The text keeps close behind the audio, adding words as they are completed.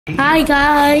Hi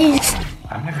guys!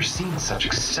 I've never seen such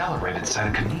accelerated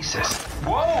cytokinesis.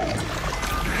 Whoa!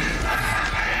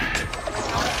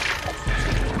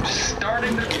 I'm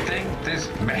starting to think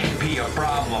this may be a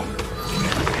problem.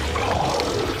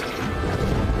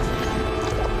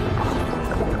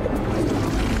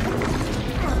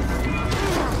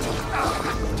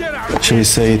 Should we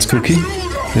say it's Cookie?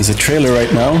 There's a trailer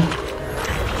right now.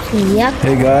 Yep.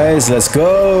 Hey guys, let's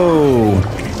go!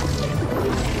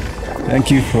 Thank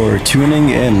you for tuning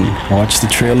in. Watch the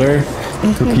trailer.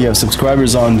 Cookie, you have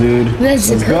subscribers on, dude. Let's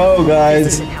go,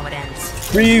 guys.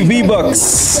 Free V-Bucks.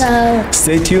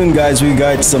 Stay tuned, guys. We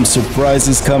got some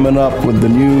surprises coming up with the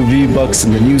new V-Bucks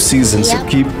in the new season. So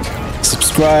keep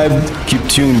subscribed. Keep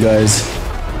tuned, guys.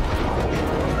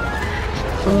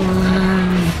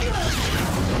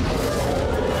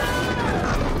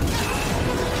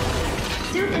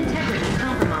 Suit integrity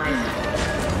compromised.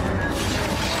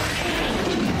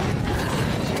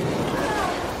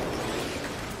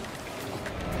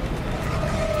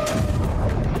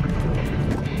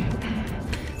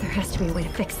 There has to be a way to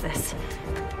fix this.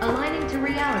 Aligning to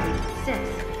reality. 6,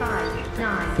 5,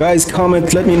 9. Guys,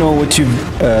 comment. Let me know what you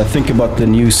think about the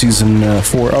new season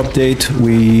 4 update.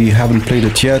 We haven't played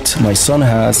it yet. My son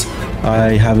has.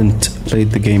 I haven't played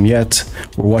the game yet.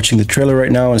 We're watching the trailer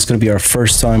right now, and it's going to be our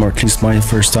first time, or at least my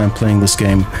first time playing this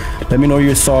game. Let me know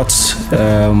your thoughts,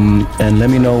 and let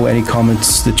me know any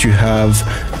comments that you have.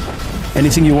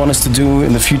 Anything you want us to do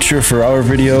in the future for our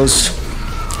videos,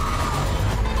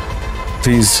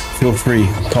 please feel free.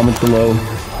 Comment below,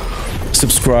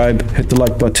 subscribe, hit the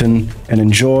like button, and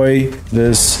enjoy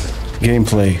this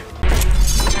gameplay.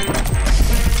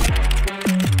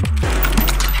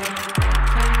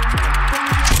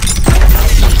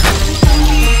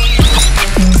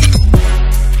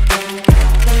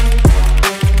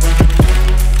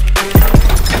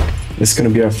 It's gonna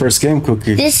be our first game,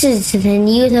 Cookie. This is the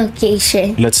new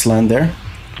location. Let's land there.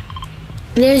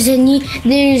 There's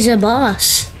a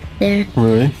boss there.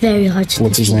 Really? Very hard to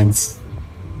What's his defeat.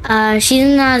 name? She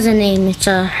doesn't have a name. It's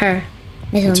a her.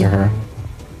 I don't It's a know. her.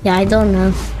 Yeah, I don't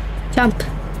know. Jump.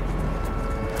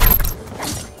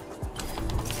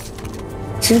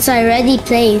 Since I already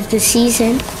played the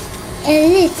season a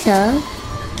little.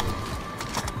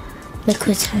 Look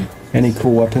what's her. Any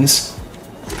cool weapons?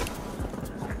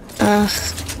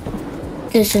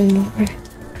 There's another.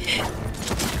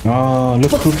 Oh,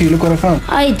 look, Cookie, look what I found.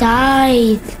 I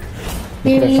died.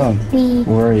 Look what I found. Seriously.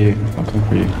 Where are you? I'll come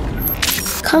for you.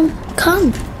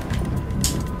 Come.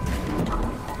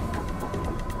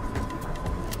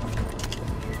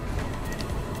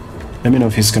 Let me know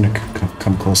if he's gonna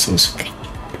come close to us.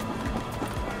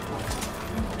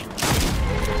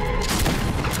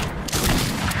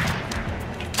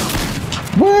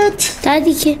 What?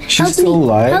 Daddy, She's help still me.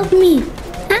 alive? Help me.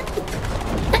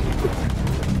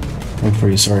 Wait for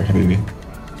you, sorry, baby.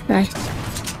 Right.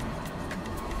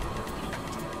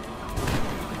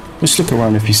 Just look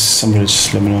around if he's somebody,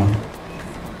 just let me know.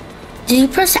 Did you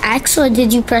press X or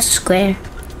did you press square?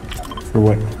 For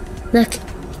what? Look,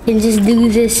 you can just do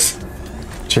this.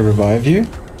 To revive you?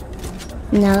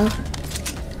 No.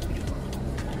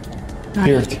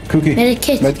 Here, Cookie.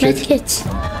 Medikit. Medkit. Medikit.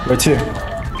 Right here.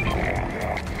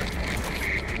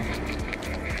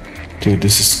 Dude,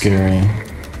 this is scary.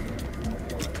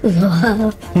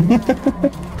 Wow.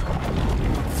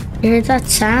 Hear that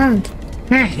sound?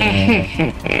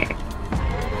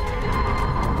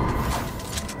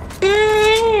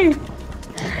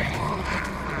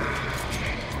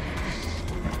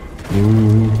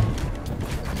 Ooh.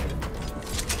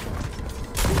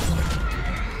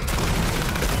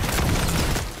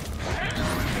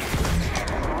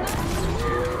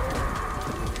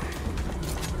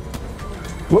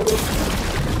 Whoop.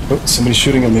 Oh, somebody's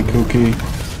shooting at me, Cookie.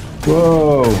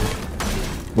 Whoa.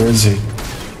 Where is he?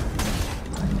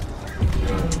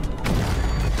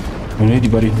 I need you,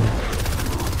 buddy.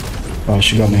 Oh,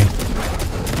 she got me.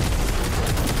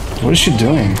 What is she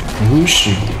doing? Who is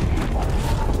she?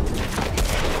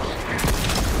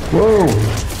 Whoa.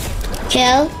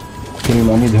 Kill. Kidding,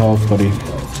 I need help, buddy.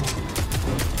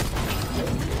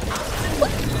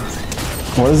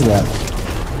 What is that?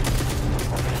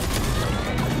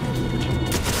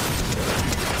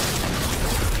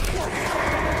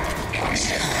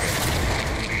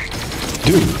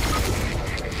 Dude.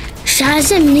 She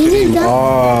hasn't needed that.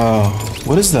 Oh,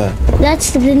 what is that?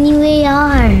 That's the new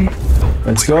AR.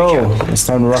 Let's go. It's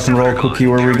time to rock and roll, Cookie.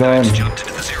 Where are we going? Jumped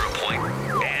into the 0 point,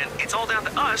 and it's all down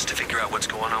to us to figure out what's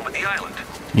going on with the island.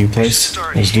 New place?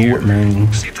 Let's do it,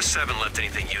 man. See if the 7 left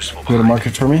anything useful You got a behind.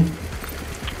 market for me?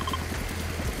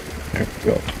 There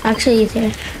we go. Actually,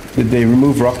 there. Did they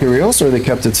remove rocket rails or they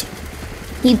kept it?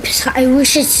 I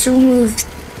wish it still moved.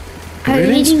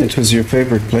 Really? It was your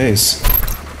favorite place.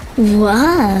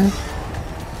 Wow.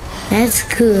 That's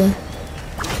cool.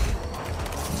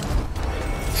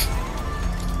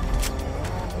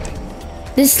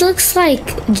 This looks like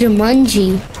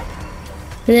Jumanji.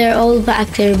 They're all back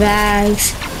their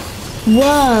bags.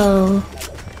 Whoa.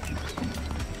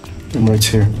 I'm right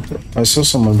here. I saw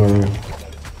someone by the way.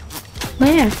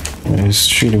 Where? Yeah, he's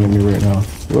shooting at me right now.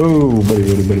 Whoa, buddy,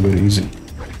 easy.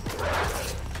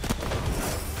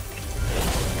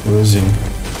 Where is he?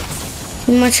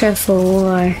 Too much of a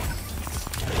war.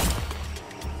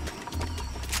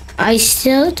 I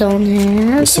still don't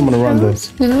have. There's someone around there.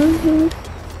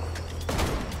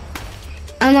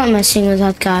 I'm not messing with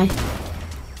that guy.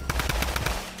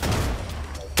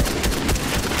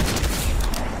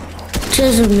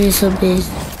 Just a missile bit.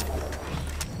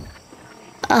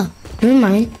 Oh, never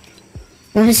mind.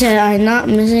 I said I'm not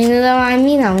missing with them. I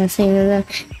mean I'm missing with them.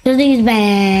 Something's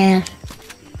bad.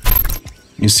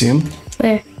 You see him?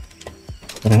 Where?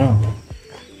 I don't know.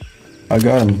 I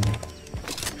got him.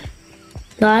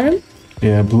 Got him?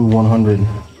 Yeah, blue 100.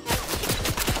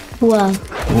 Whoa.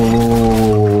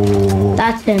 Whoa.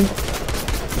 That's him.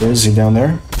 Where is he? Down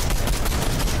there?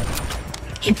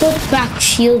 He put back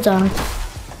shield on.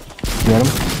 Got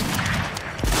him?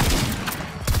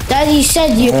 Daddy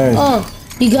said you. Hey. Oh,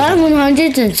 you got him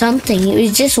 100 and something. It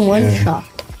was just one shot.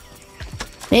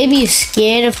 Maybe you're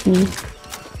scared of me.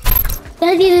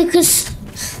 Daddy, because.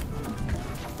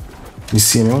 You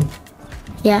see anyone?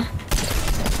 Yeah.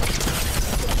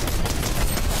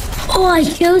 Oh, I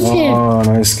killed him. Oh,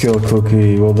 nice kill,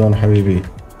 Cookie. Well done, Habibi.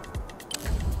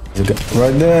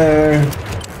 Right there.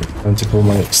 Time to pull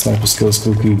my sniper skills,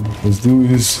 Cookie. Let's do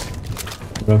this.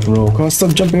 Rock and roll. Come on,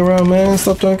 stop jumping around, man.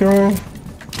 Stop jumping around.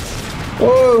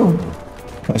 Whoa!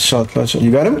 Last shot.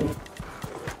 You got him?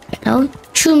 No.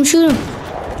 Shoot him.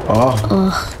 Oh.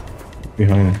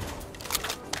 Behind him.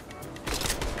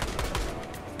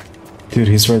 Dude,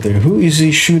 he's right there. Who is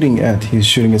he shooting at? He's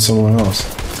shooting at someone else.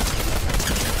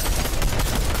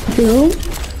 Boom.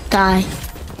 Die.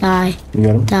 You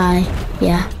got him? Die.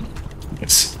 Yeah.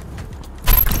 Yes.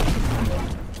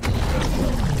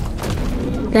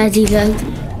 Daddy good.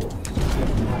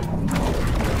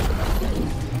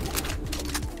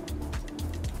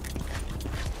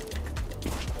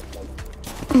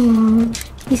 Oh,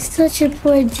 he's such a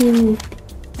poor dude.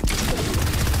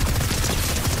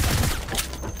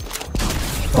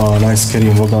 Oh, nice kitty.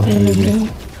 Well done, Habibi.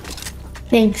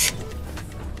 Thanks.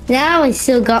 Now I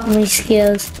still got my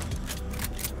skills.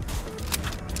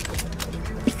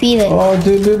 I feel it. Oh,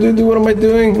 dude, what am I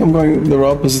doing? I'm going the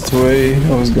opposite way.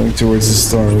 I was going towards the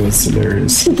star. That's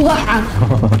hilarious. Wow.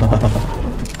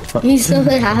 You saw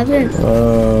what happened?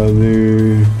 Oh,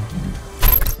 dude.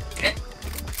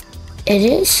 It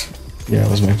is? Yeah, it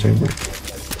was my favorite.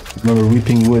 Remember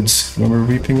Weeping Woods?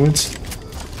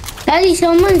 Daddy,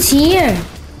 someone's here.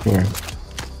 Where?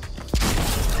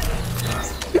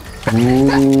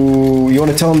 Ooh, you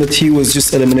want to tell him that he was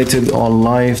just eliminated on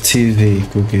live TV,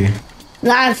 Cookie?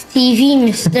 Live TV,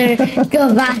 mister.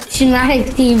 Go back to live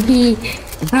TV.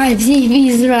 Live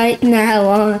TV's right now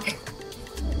on.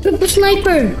 Purple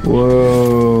sniper.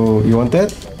 Whoa, you want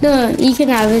that? No, you can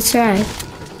have it, right.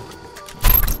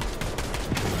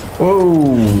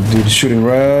 Whoa, dude, shooting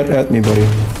right at me, buddy.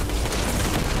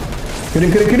 Get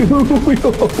him.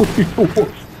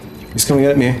 He's coming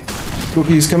at me.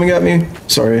 Cookie, he's coming at me.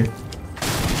 Sorry.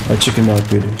 I chickened out,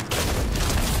 dude.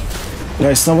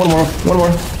 Nice, now one more.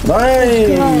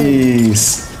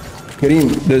 Nice! Get him.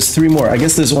 There's 3 more. I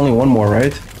guess there's only 1 more,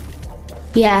 right?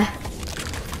 Yeah.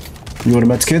 You want a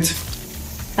med kit?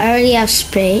 I already have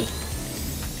spray.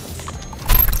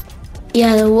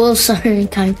 Yeah, the wolves are in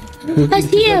time. I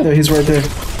see him. He's right there.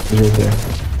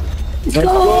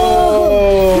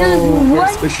 Oh,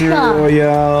 First victory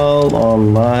royale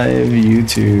on live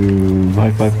YouTube.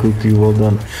 High five, Cookie. Well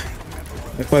done.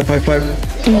 High five.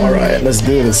 All right, let's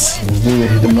do this.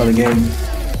 Hit another game.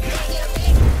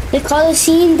 The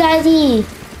Coliseum, Daddy.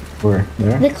 Where?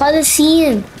 There? The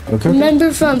Coliseum. Okay.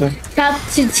 Remember from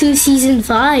Chapter 2, Season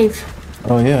 5?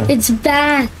 Oh yeah. It's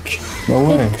back. No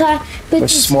way.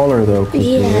 Much smaller though. Cookie,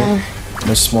 yeah. Right?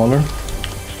 Much smaller.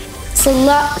 It's a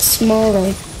lot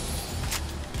smaller.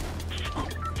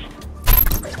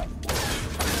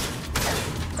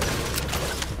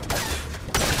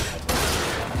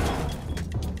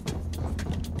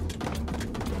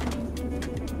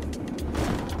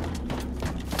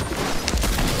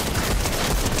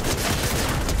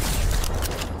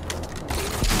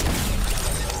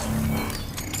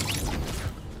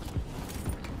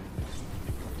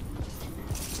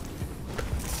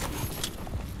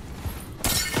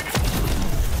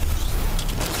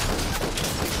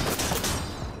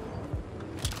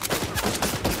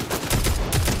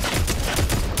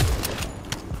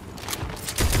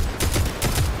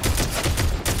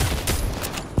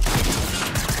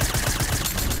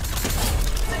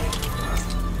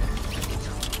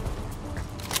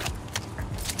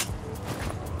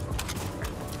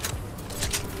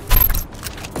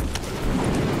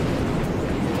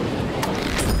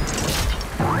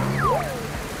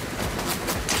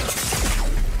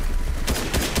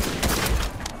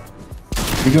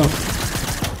 Here we go.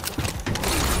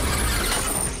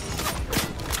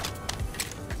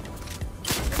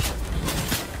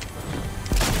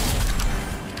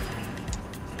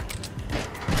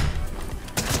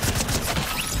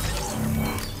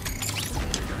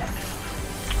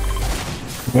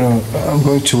 I'm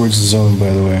going towards the zone, by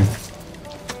the way.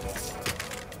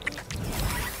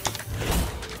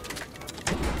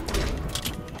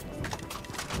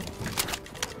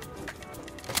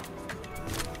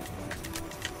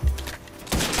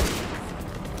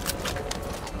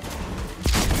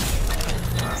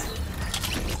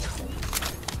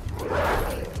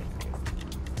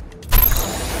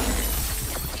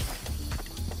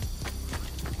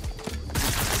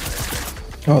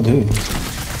 Oh, dude.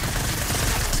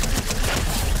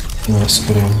 Nice,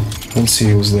 but didn't see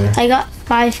he was there. I got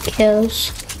 5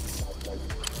 kills.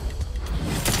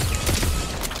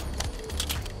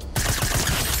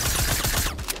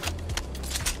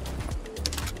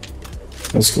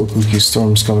 Let's go, Cookie.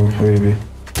 Storm's coming, baby.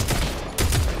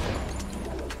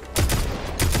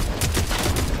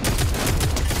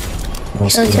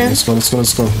 Let's go, Okay. let's go, let's go,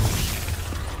 let's go.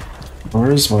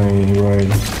 Where is my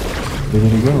ride? Where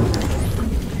did he go?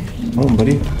 Come on,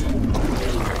 buddy.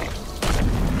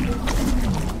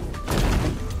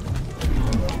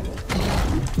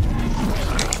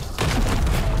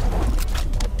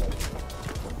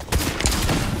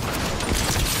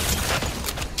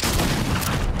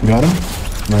 Got him?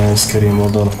 Nice, Kareem. Well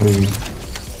done, Habibi.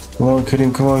 Come on,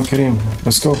 Kareem. Come on, Kareem.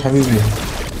 Let's go, Habibi.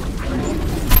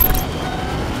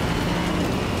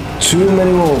 Too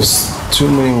many wolves. Too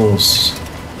many wolves.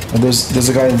 And there's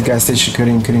a guy at the gas station.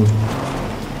 Kareem.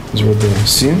 He's right there.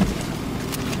 See him?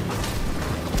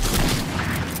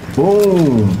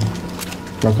 Boom.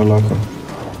 Laka.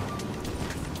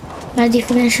 Did you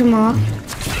finish him off?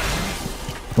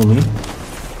 For me?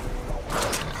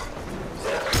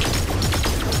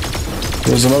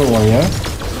 There's another one, yeah?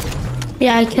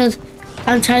 Yeah, I killed.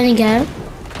 I'm trying to get him.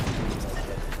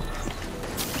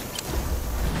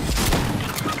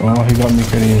 Oh, he got me,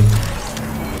 Kareem.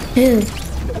 Who?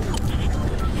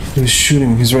 He's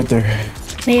shooting. He's right there.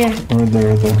 Where? Right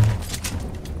there.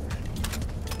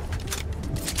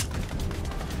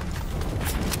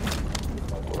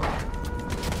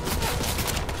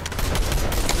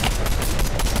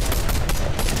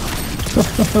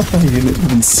 You didn't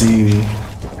even see me.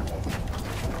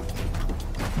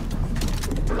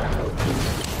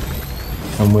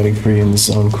 I'm waiting for you in the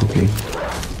zone, Cookie.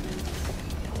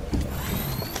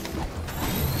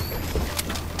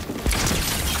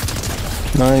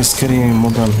 Nice, Kareem,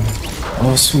 well done.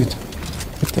 Oh, sweet.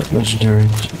 Get that legendary.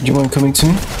 Do you mind coming to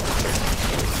me?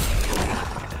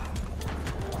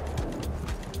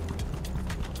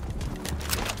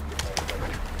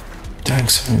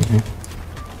 Thanks, baby.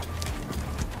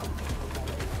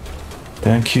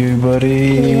 Thank you, buddy.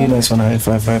 Yeah. Nice one. High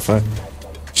five.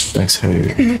 Thanks,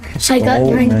 Harry. I got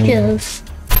 9 kills.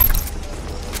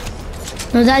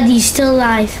 No, Daddy's still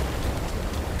alive.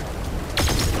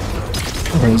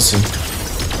 Where is he?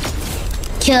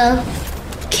 Kill.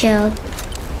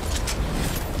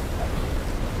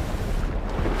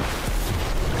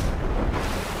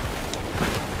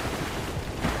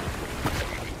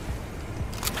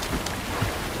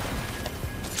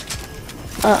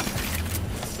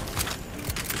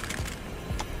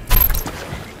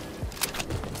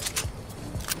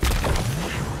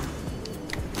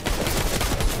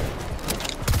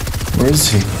 Where is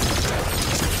he?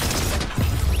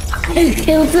 I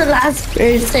killed the last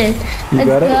person. You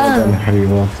got it? Well done, Let's Harry.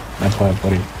 Well, high five,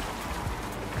 buddy.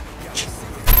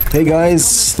 Hey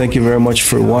guys, thank you very much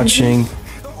for watching.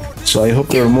 So I hope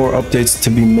there are more updates to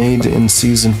be made in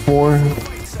Season 4.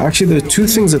 Actually, there are 2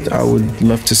 things that I would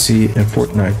love to see in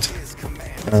Fortnite.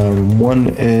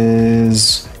 One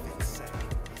is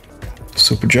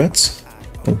super jets.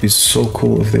 That'd be so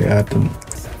cool if they add them.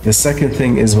 The second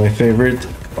thing is my favorite,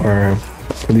 are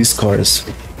police cars.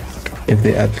 If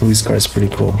they add police cars, pretty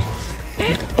cool.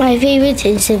 My favorite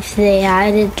is if they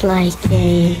added like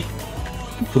a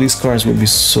Police cars would be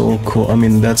so cool. I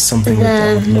mean, that's something that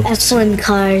I would the love to see. F1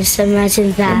 cars.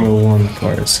 Imagine that. Formula 1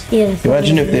 cars. Yeah.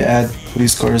 Imagine if they add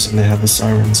police cars and they have the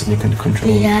sirens and you can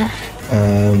control. Yeah.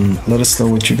 Let us know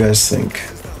what you guys think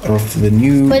of the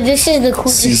new But this is the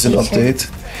coolest season update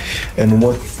and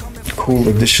what cool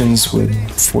additions would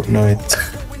Fortnite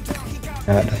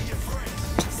add.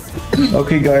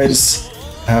 Okay, guys,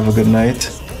 have a good night.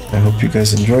 I hope you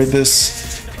guys enjoyed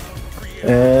this.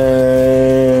 And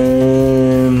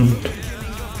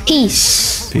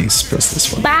Peace. peace. Press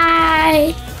this one.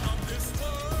 Bye.